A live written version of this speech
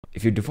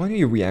If you're defining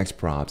your React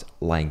props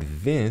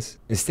like this,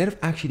 instead of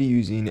actually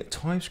using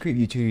TypeScript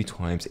utility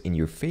types in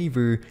your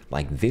favor,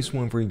 like this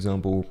one, for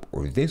example,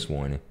 or this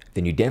one,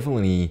 then you're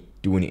definitely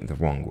doing it the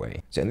wrong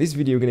way. So in this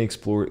video, we're going to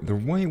explore the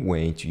right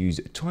way to use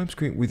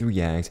TypeScript with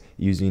React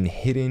using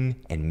hidden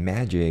and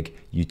magic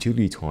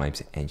utility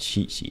types and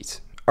cheat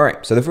sheets.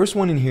 Alright, so the first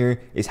one in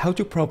here is how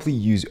to properly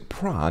use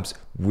props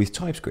with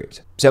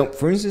TypeScript. So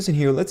for instance in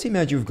here, let's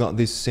imagine you've got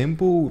this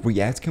simple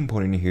React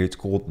component in here. It's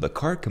called the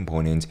card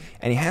component,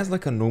 and it has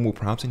like a normal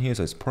props in here.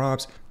 So it's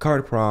props,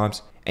 card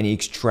props, and it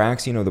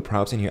extracts, the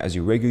props in here as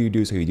you regularly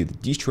do. So you do the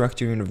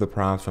destructuring of the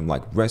props from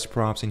like rest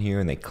props in here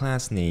and the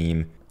class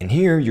name. And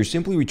here you're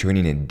simply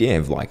returning a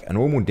div, like a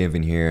normal div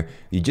in here.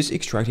 You're just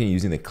extracting it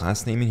using the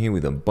class name in here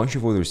with a bunch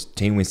of other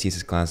genuine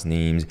CSS class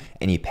names,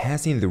 and you're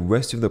passing the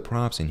rest of the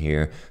props in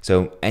here.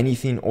 So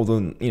anything other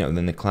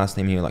than the class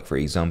name here, like for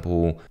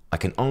example,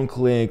 like an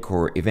onClick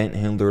or event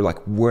handler, like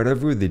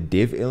whatever the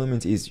div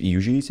element is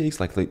usually takes,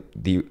 like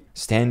the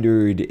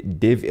standard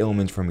div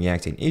elements from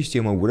React and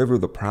HTML, whatever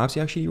the props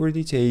actually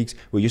already takes,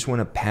 we just want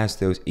to pass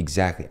those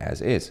exactly as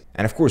is.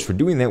 And of course, for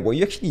doing that, what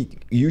you actually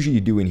usually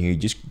do in here, you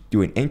just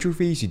do an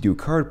interface, you do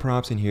card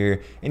props in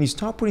here, and you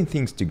start putting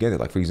things together.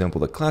 Like for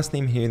example, the class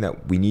name here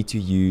that we need to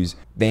use.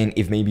 Then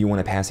if maybe you want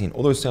to pass in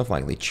other stuff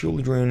like the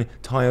children,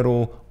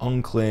 title,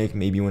 onClick,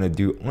 maybe you want to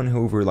do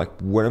onHover, like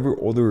whatever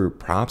other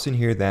props in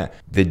here that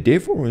the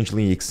div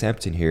originally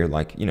accepts in here,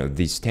 like,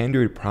 the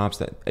standard props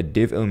that a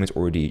div element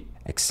already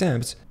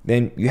accepts,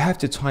 then you have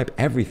to type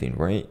everything,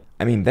 right?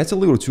 I mean, that's a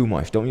little too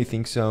much, don't you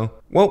think so?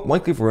 Well,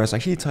 likely for us,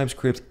 actually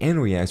TypeScript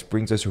and React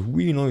brings us a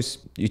really nice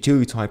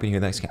utility type in here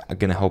that's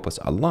gonna help us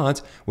a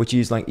lot, which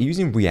is like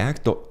using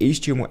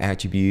React.html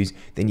attributes,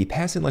 then you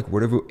pass in like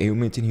whatever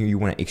element in here you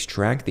wanna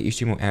extract the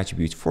HTML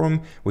attributes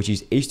from, which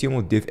is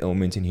HTML div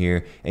element in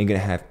here, and you're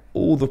gonna have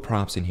all the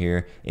props in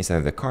here instead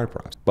of the card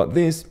props. But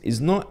this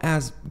is not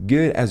as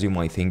good as you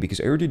might think,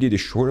 because I already did a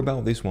short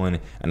about this one,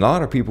 and a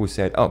lot of people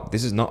said, oh,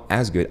 this is not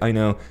as good. I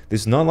know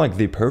this is not like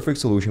the perfect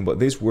solution, but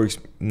this works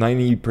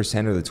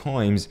 90% of the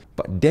times,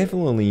 but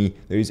definitely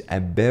there's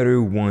a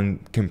better one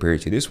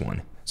compared to this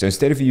one. So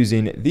instead of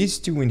using these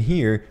two in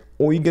here,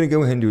 all you're gonna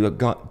go ahead and do,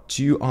 got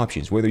two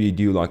options, whether you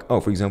do like,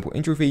 for example,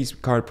 interface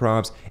card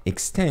props,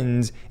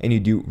 extends, and you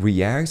do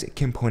React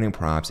component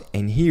props,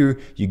 and here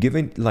you give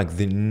it like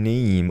the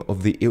name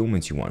of the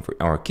elements you want. For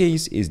our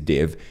case is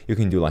div. You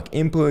can do like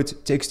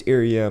input, text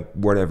area,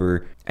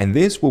 whatever, and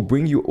this will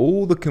bring you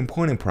all the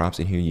component props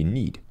in here you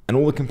need. And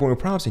all the component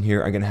props in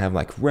here are going to have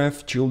like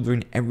ref,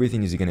 children,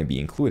 everything is going to be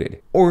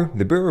included. Or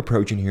the better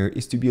approach in here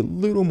is to be a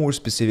little more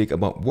specific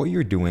about what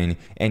you're doing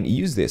and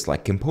use this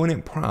like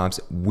component props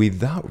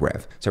without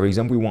ref. So for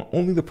example, we want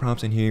only the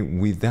props in here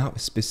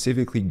without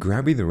specifically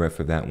grabbing the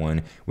ref of that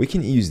one. We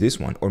can use this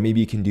one, or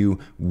maybe you can do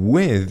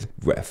with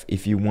ref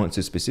if you want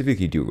to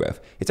specifically do ref.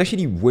 It's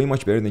actually way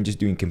much better than just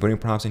doing component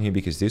props in here,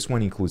 because this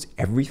one includes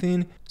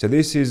everything. So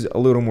this is a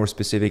little more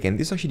specific, and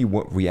this is actually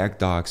what React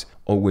docs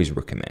always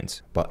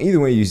recommends. But either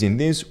way, using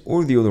this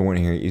or the other one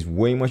here is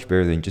way much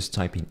better than just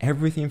typing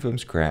everything from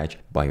scratch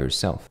by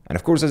yourself. And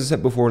of course, as I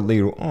said before,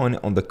 later on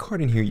the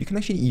card in here, you can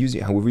actually use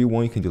it however you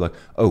want. You can do like,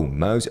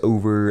 mouse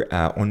over,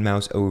 on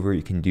mouse over.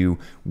 You can do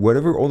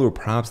whatever other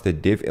props the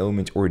div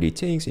element already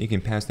takes, and you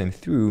can pass them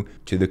through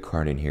to the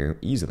card in here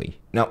easily.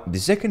 Now, the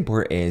second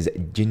part is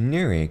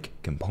generic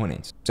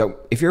components. So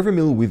if you're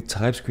familiar with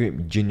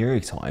TypeScript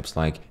generic types,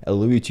 like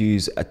allow you to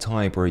use a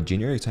type or a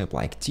generic type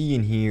like T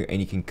in here, and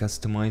you can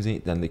customize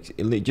it, then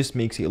it just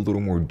makes it a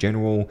little more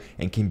general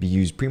and can be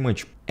used pretty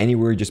much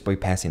anywhere just by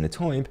passing a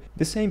type.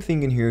 The same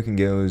thing in here can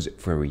goes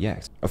for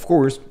React. Of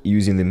course,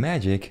 using the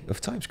magic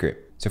of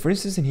TypeScript. So for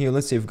instance in here,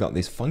 let's say we've got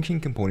this function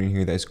component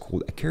here that's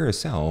called a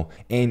carousel,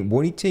 and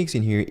what it takes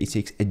in here, it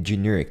takes a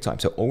generic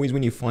type. So always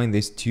when you find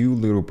these two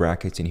little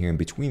brackets in here, in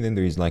between them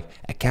there is like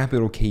a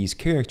capital case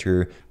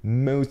character,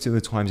 most of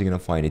the times you're going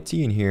to find a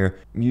T in here,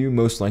 you're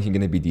most likely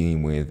going to be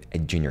dealing with a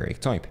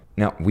generic type.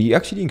 Now, we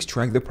actually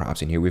extract the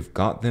props in here. We've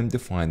got them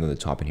defined on the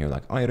top in here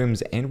like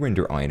items and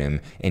render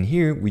item. And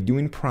here we're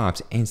doing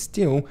props, and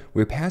still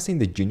we're passing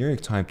the generic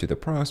type to the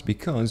props,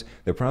 because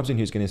the props in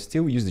here is going to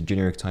still use the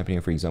generic type in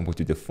here, for example,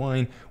 to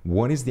define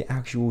what is the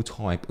actual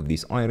type of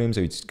these items.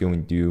 So it's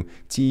going to do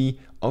T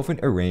of an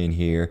array in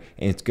here,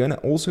 and it's gonna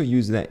also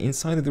use that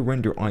inside of the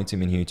render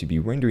item in here to be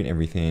rendering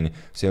everything.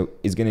 So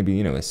it's gonna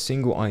be, a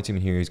single item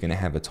in here is gonna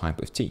have a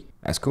type of T.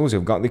 That's cool. So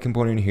I've got the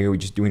component in here. We're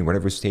just doing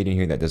whatever state in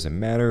here that doesn't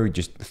matter,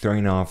 just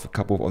throwing off a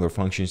couple of other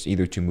functions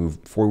either to move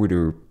forward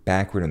or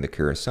backward on the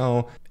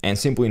carousel. And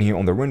simply in here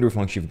on the render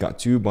function, you've got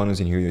two buttons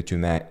in here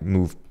to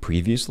move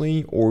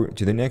previously or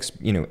to the next,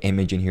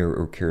 image in here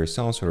or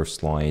carousel sort of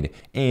slide.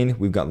 And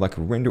we've got like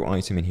a render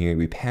item in here.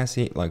 We pass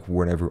it like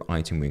whatever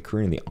item we're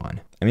currently on.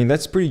 I mean,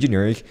 that's pretty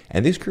generic.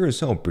 And this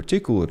carousel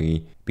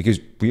particularly, because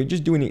we're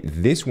just doing it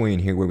this way in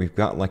here where we've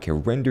got like a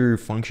render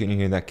function in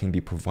here that can be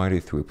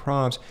provided through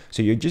props.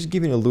 So you're just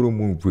giving a little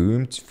more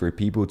room for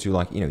people to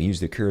like, use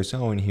the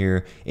carousel in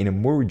here in a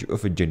more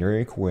of a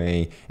generic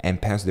way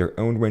and pass their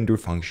own render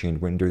function,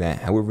 render that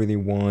however they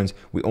want.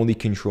 We only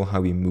control how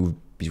we move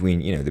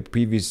between, the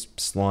previous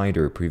slide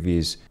or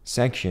previous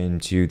section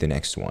to the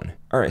next one.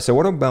 All right, so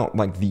what about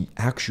like the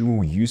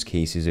actual use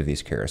cases of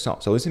this carousel?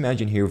 So let's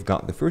imagine here we've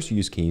got the first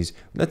use case.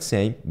 Let's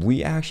say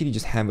we actually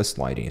just have a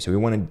slide in. So we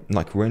want to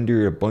like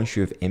render a bunch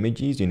of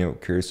images,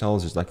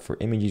 carousels is like for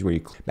images where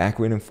you click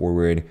backward and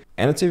forward.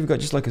 And let's say we've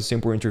got just like a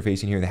simple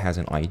interface in here that has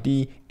an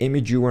ID,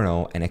 image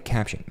URL, and a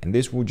caption. And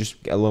this will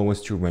just allow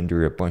us to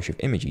render a bunch of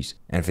images.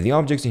 And for the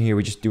objects in here,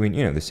 we're just doing,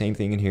 the same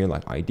thing in here,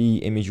 like ID,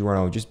 image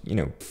URL, just,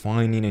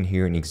 finding in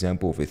here an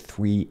example of the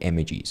 3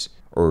 images,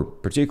 or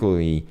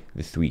particularly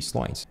the 3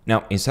 slides.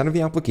 Now, inside of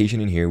the application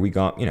in here, we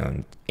got,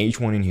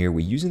 H1 in here,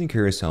 we're using the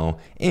carousel,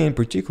 and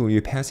particularly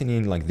we're passing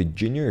in like the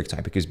generic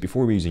type, because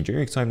before we're using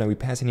generic type, now we're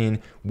passing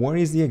in what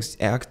is the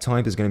exact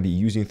type that's going to be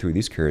using through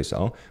this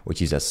carousel,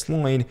 which is a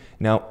slide.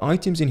 Now,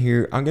 items in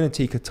here are going to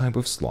take a type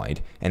of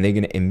slide, and they're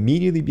going to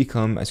immediately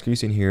become, as you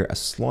see in here, a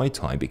slide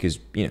type, because,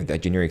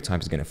 that generic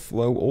type is going to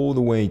flow all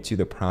the way to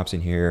the props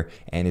in here,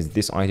 and as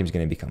this item is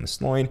going to become a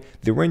slide,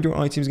 the render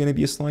item is going to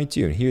be a slide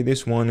too. And here,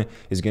 this one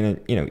is going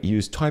to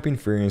use type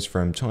inference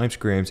from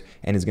TypeScript,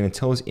 and it's going to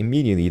tell us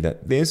immediately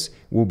that this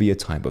will be a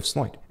type of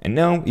slide. And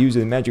now,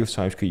 using the magic of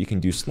TypeScript, you can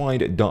do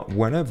slide dot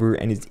whatever,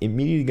 and it's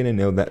immediately going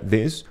to know that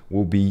this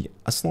will be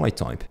a slide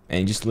type,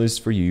 and it just lists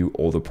for you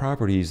all the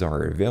properties that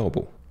are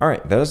available. All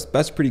right,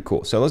 that's pretty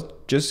cool. So let's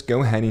just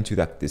go ahead into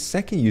the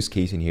second use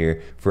case in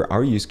here for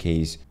our use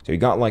case. So you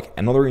got like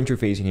another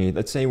interface in here.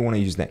 Let's say we want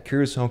to use that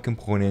carousel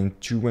component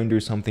to render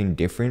something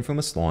different from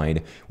a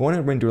slide. We want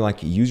to render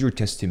like user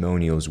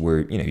testimonials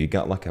where, you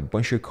got like a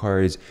bunch of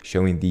cards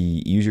showing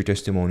the user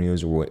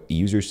testimonials or what the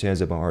user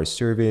says about our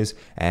service,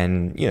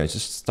 and,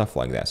 just stuff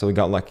like that. So we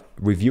got like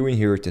review in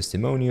here,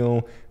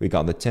 testimonial. We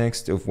got the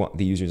text of what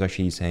the user is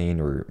actually saying,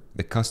 or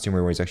the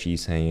customer was actually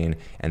saying,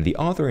 and the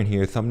author in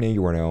here, thumbnail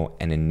URL,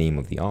 and a name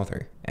of the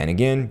author. And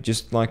again,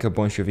 just like a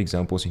bunch of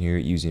examples in here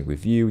using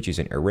review, which is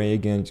an array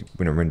again,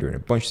 we're gonna render in a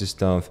bunch of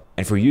stuff.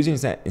 And for using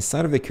that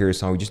inside of the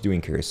carousel, we're just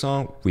doing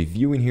carousel,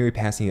 review in here,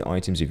 passing the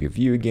items of your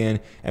view again,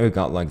 and we've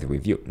got like the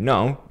review.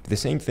 Now, the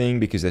same thing,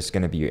 because that's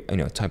gonna be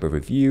a type of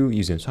review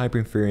using type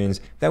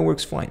inference, that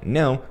works fine.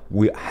 Now,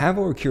 we have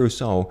our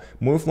carousel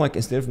more of like,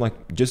 instead of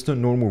like just a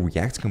normal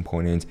React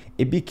component,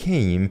 it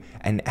became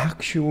an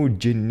actual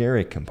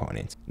generic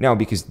component. Now,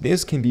 because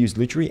this can be used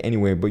literally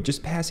anywhere, but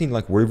just passing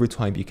like whatever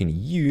type you can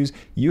use,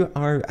 you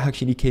are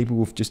actually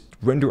capable of just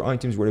render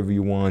items whatever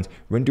you want,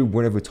 render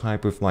whatever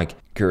type of like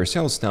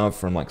carousel stuff,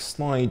 from like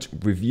slides,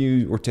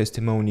 reviews, or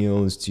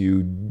testimonials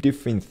to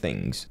different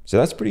things. So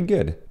that's pretty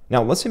good.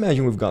 Now, let's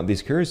imagine we've got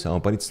this carousel,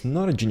 but it's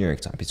not a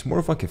generic type. It's more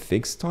of like a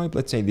fixed type.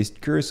 Let's say this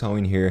carousel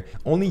in here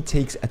only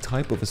takes a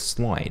type of a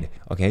slide.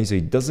 Okay, so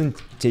it doesn't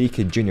take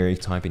a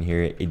generic type in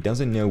here. It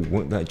doesn't know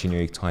what that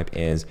generic type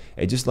is.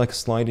 It's just like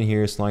slide in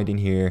here, slide in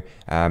here.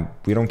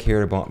 We don't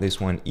care about this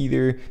one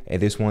either.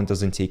 This one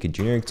doesn't take a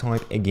generic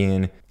type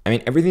again. I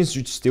mean, everything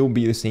should still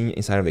be the same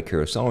inside of the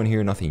carousel in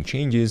here, nothing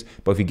changes.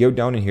 But if you go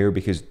down in here,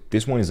 because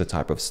this one is a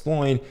type of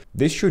slide,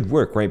 this should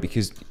work, right?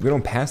 Because we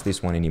don't pass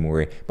this one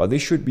anymore, but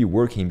this should be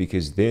working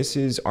because this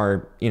is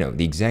our,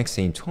 the exact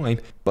same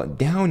type. But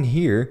down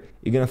here,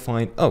 you're gonna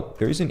find, oh,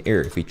 there is an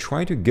error. If we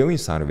try to go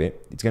inside of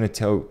it, it's gonna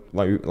tell,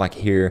 like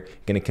here,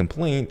 gonna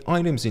complain,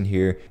 items in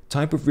here,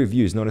 type of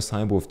review is not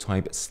assignable of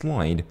type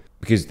slide,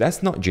 because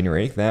that's not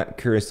generic. That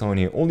carousel in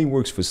here only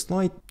works for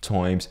slide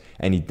types,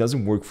 and it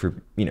doesn't work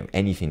for,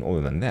 anything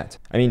other than that.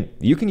 I mean,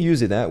 you can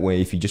use it that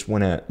way if you just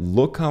want to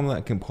look up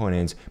that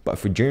components, but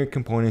for generic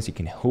components, it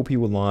can help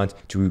you a lot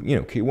to,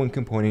 create one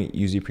component,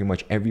 use it pretty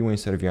much everywhere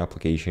inside of your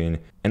application,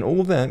 and all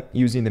of that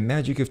using the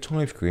magic of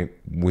TypeScript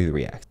with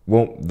React.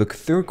 Well, the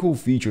third cool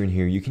feature in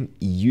here you can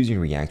use in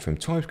React from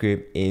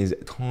TypeScript is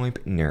type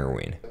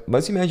narrowing.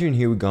 Let's imagine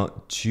here we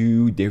got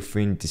 2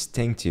 different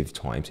distinctive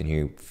types in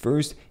here.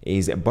 First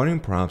is button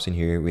props in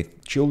here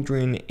with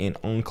children and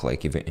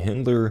onClick event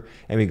handler,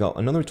 and we got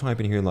another type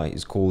in here like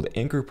is called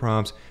anchor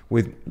props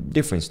with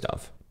different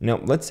stuff. Now,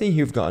 let's say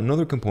here we've got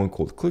another component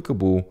called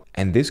clickable,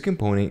 and this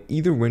component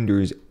either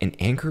renders an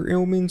anchor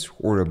element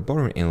or a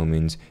button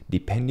element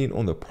depending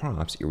on the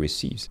props it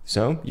receives.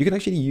 So you can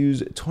actually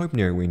use type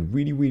narrowing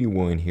really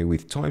well in here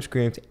with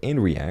TypeScript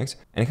and React,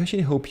 and it can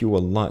actually help you a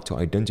lot to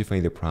identify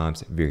the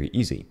props very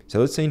easy. So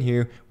let's say in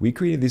here, we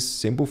created this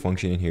simple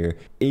function in here,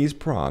 is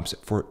props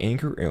for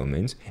anchor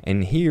elements,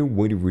 and here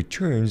what it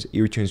returns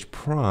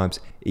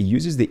props. It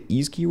uses the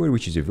is keyword,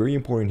 which is very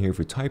important here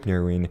for type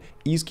narrowing.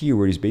 Is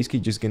keyword is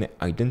basically just going to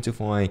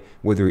identify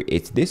whether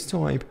it's this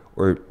type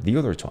or the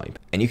other type.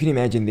 And you can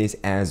imagine this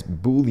as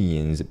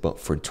booleans, but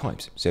for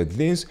types. So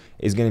this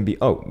is going to be,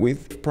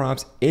 with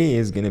props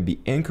is going to be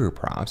anchor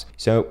props.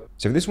 So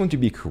for this one to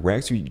be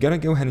correct, so you got to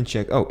go ahead and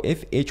check,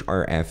 if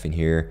href in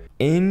here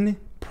in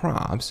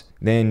props,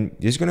 then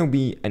there's going to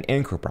be an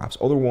anchor props.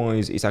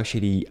 Otherwise, it's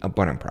actually a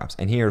button props.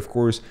 And here, of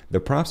course, the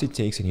props it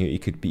takes in here,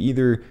 it could be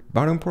either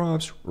button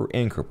props or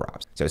anchor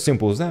props. So as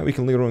simple as that, we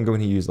can later on go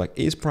ahead and use like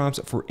is props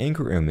for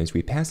anchor elements.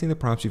 We pass in the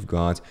props we've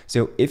got.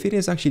 So if it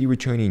is actually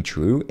returning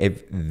true,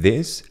 if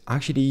this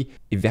actually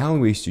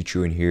evaluates to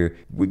true in here,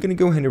 we're going to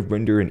go ahead and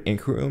render an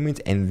anchor element,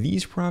 and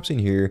these props in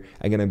here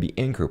are going to be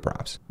anchor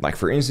props. Like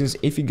for instance,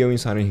 if you go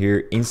inside in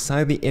here,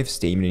 inside the if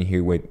statement in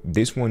here, where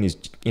this one is,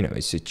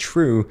 it's a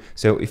true.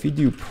 So if you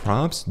do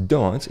props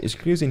dot, it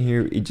clears in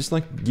here, it just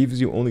like gives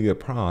you only the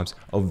props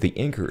of the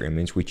anchor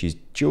elements, which is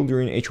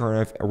children,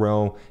 href,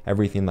 rel,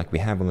 everything like we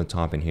have on the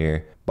top in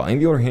here. But on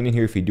the other hand in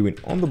here, if you do it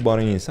on the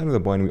button, inside of the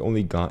button, we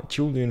only got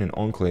children and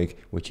on click,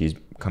 which is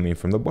coming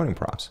from the button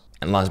props.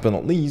 And last but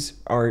not least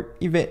are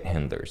event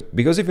handlers.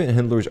 Because event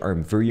handlers are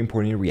very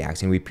important in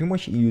React and we pretty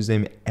much use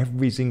them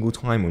every single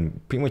time on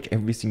pretty much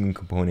every single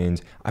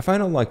component, I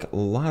find out like a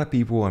lot of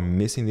people are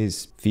missing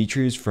these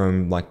features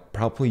from like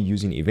properly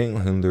using event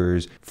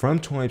handlers from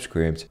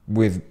TypeScript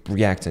with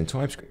React and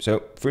TypeScript.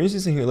 So for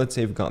instance in here, let's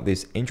say we've got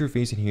this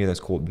interface in here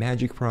that's called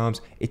magic props.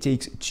 It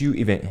takes two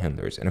event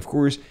handlers, and of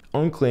course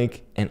on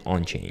click and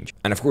on change.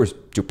 And of course,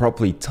 to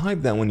properly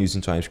type that one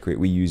using TypeScript,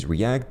 we use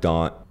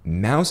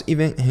React.mouse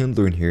event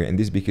handler in here, and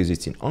this is because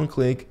it's an on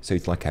click, so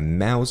it's like a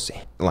mouse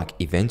like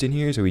event in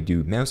here. So we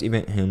do mouse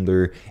event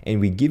handler, and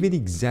we give it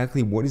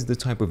exactly what is the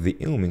type of the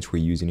elements we're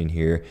using in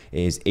here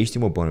is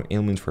HTML button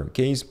elements for our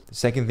case. The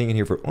second thing in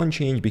here for on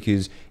change,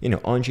 because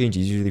on change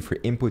is usually for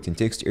input and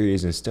text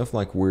areas and stuff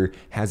like where it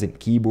has a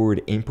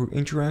keyboard input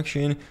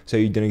interaction. So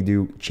you're gonna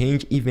do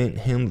change event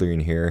handler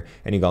in here,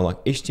 and you got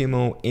like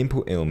HTML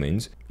input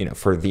elements.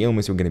 For the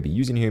elements we're going to be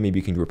using here, maybe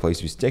you can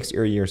replace this text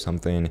area or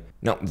something.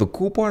 Now, the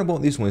cool part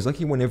about this one is like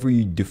whenever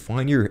you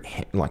define your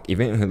like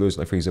event handlers,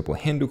 like for example,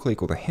 handle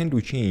click or the handle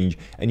change,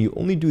 and you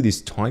only do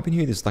this type in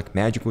here, this like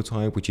magical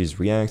type, which is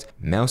React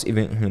mouse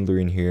event handler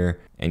in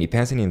here, and you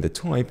pass in the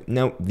type.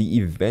 Now, the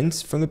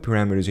events from the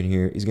parameters in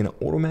here is going to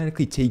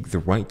automatically take the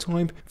right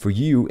type for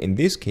you. In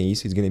this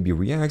case, it's going to be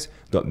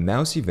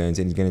React.mouse events,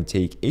 and it's going to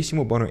take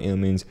HTML button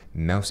elements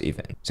mouse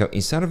event. So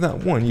inside of that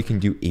one, you can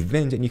do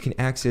event, and you can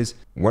access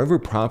whatever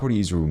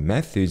properties or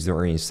methods that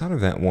are inside of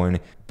that one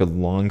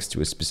belongs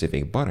to a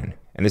specific button.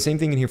 And the same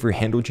thing in here for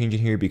handle change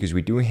in here, because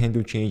we do a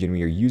handle change and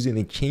we are using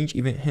the change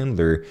event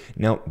handler.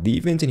 Now, the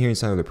event in here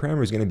inside of the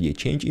parameter is going to be a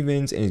change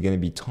event, and it's going to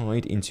be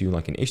tied into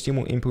like an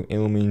HTML input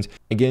element.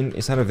 Again,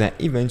 inside of that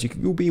event,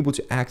 you'll be able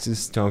to access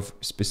stuff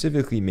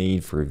specifically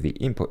made for the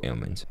input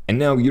element. And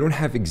now you don't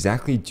have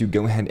exactly to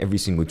go ahead every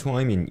single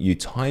time and you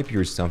type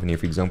your stuff in here.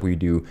 For example, you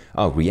do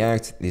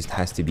React, this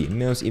has to be a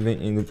mouse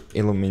event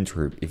element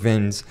or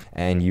events,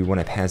 and you want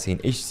to pass in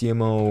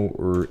HTML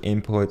or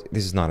input.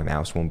 This is not a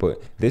mouse one,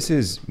 but this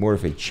is more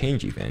of a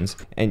change event,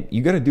 and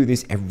you got to do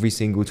this every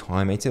single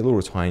time. It's a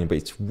little tiny, but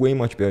it's way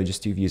much better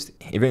just to use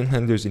event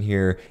handlers in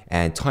here,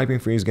 and typing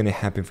for you is going to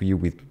happen for you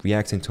with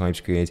React and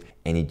TypeScript,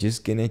 and it's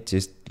just gonna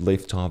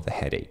lift off the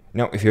headache.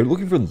 Now, if you're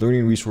looking for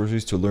learning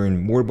resources to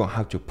learn more about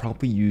how to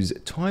properly use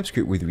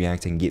TypeScript with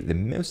React and get the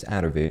most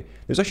out of it,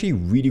 there's actually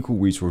really cool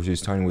resources,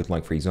 starting with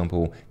like, for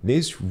example,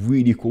 this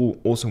really cool,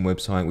 awesome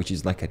website, which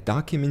is like a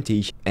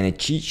documentation and a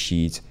cheat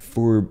sheet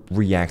for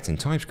React and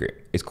TypeScript.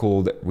 It's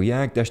called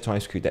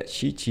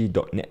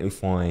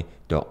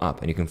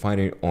react-typescript.cheatshit.netlify.app, and you can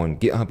find it on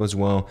GitHub as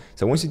well.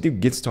 So once you do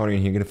get started,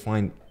 you're gonna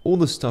find all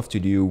the stuff to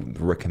do,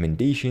 the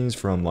recommendations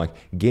from like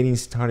getting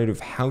started of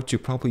how to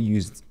properly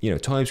use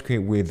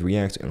TypeScript with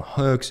React and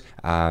hooks,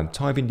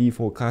 typing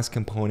default, class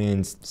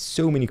components,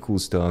 so many cool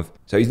stuff.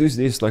 So I use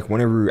this like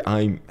whenever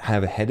I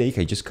have a headache,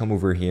 I just come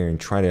over here and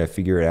try to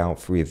figure it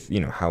out with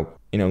how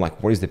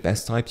like what is the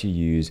best type to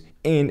use.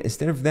 And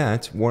instead of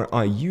that, what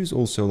I use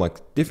also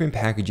like different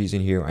packages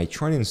in here. I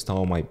try to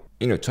install my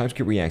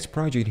TypeScript React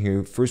project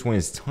here. First one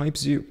is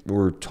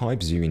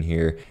TypeZoo in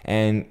here,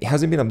 and it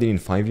hasn't been updated in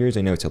 5 years.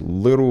 I know it's a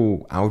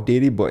little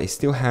outdated, but it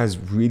still has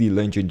really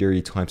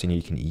legendary types in here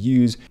you can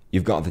use.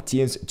 You've got the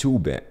TS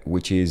toolbit,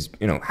 which is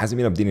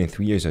hasn't been updated in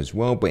 3 years as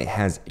well, but it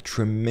has a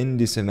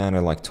tremendous amount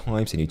of like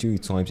types and utility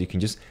types. You can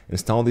just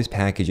install this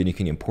package and you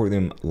can import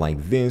them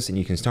like this, and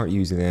you can start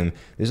using them.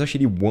 There's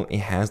actually one,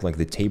 it has like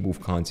the table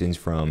of contents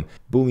from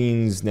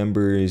booleans,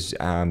 numbers,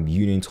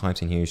 union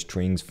types in here,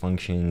 strings,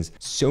 functions,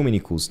 so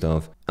many cool stuff.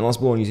 And last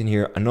but not least in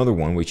here, another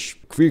one which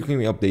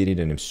frequently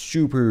updated, and I'm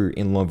super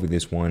in love with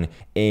this one,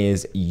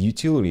 is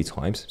utility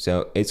types.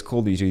 So it's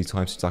called the utility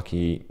types. It's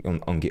actually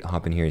on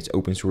GitHub in here. It's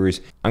open source.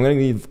 I'm gonna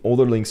leave all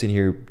the links in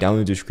here down in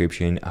the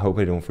description. I hope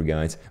I don't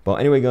forget. But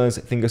anyway, guys,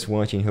 thank you guys for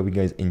watching. Hope you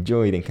guys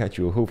enjoyed, and catch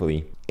you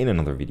hopefully in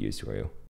another video tutorial.